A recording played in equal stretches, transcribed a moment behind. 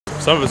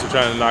some of us are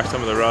trying to knock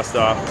some of the rust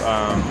off,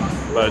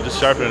 but just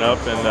sharpening up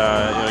and you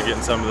know,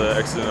 getting some of the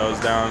X's and O's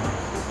down,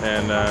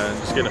 and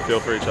just getting a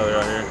feel for each other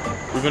out here.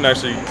 We've been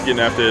actually getting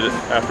after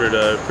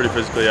it pretty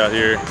physically out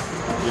here.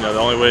 You know, the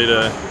only way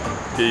to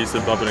get used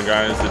to bumping and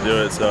grinding is to do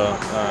it, so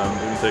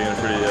we've been taking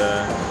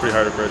a pretty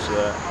hard approach to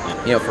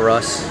that. You know, for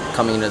us,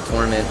 coming into the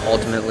tournament,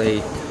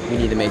 ultimately, we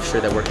need to make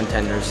sure that we're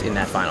contenders in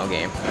that final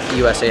game.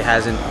 USA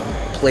hasn't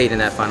played in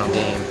that final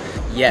game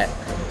yet,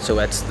 so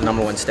that's the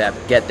 #1 step.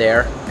 Get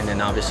there, and then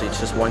obviously it's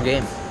just one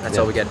game. That's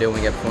all we got to do when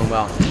we get performing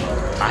well.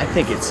 I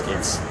think it's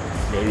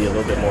maybe a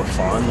little bit more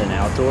fun than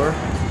outdoor.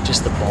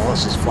 Just the ball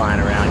is just flying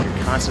around.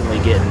 You're constantly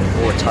getting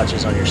more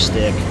touches on your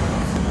stick.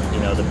 You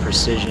know, the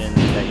precision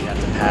that you have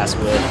to pass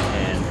with,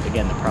 and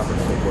again, the proper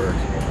footwork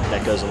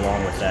that goes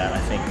along with that, I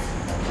think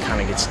kind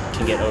of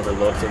can get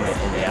overlooked in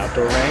the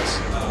outdoor ranks.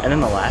 And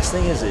then the last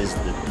thing is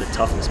the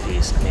toughness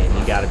piece. I mean,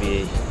 you got to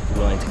be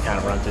willing to kind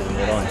of run through the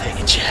middle and take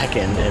a check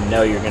and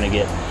know you're going to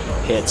get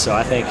hit. So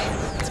I think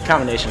it's a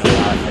combination of a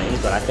lot of things,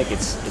 but I think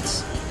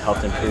it's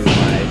helped improve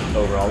my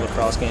overall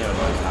lacrosse game and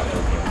my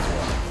outdoor game as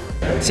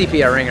well.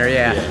 CP, our ringer,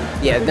 yeah.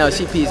 No,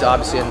 CP is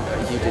obviously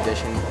a huge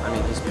addition. I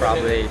mean, he's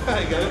probably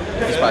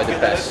the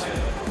best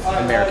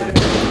American.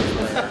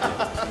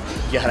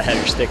 You gotta have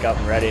your stick up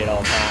and ready at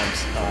all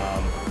times.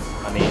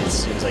 I mean, it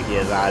seems like he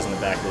has eyes in the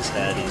back of his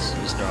head.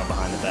 He's throwing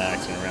behind the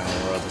backs and around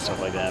the world and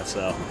stuff like that.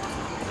 So,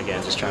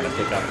 again, just trying to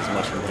pick up as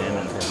much from him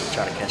and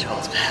try to catch all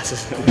his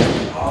passes.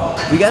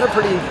 We got a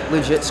pretty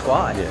legit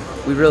squad. Yeah.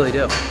 We really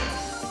do.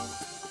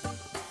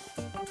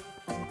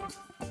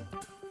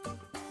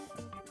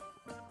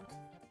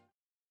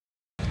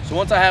 So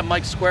once I have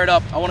Mike squared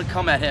up, I want to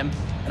come at him,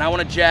 and I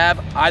want to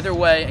jab either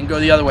way and go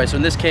the other way. So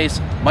in this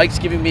case, Mike's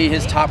giving me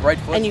his top right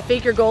foot. And you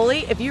fake your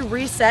goalie. If you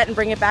reset and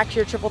bring it back to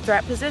your triple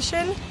threat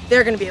position,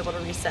 they're going to be able to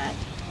reset.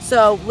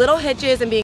 So little hitches and being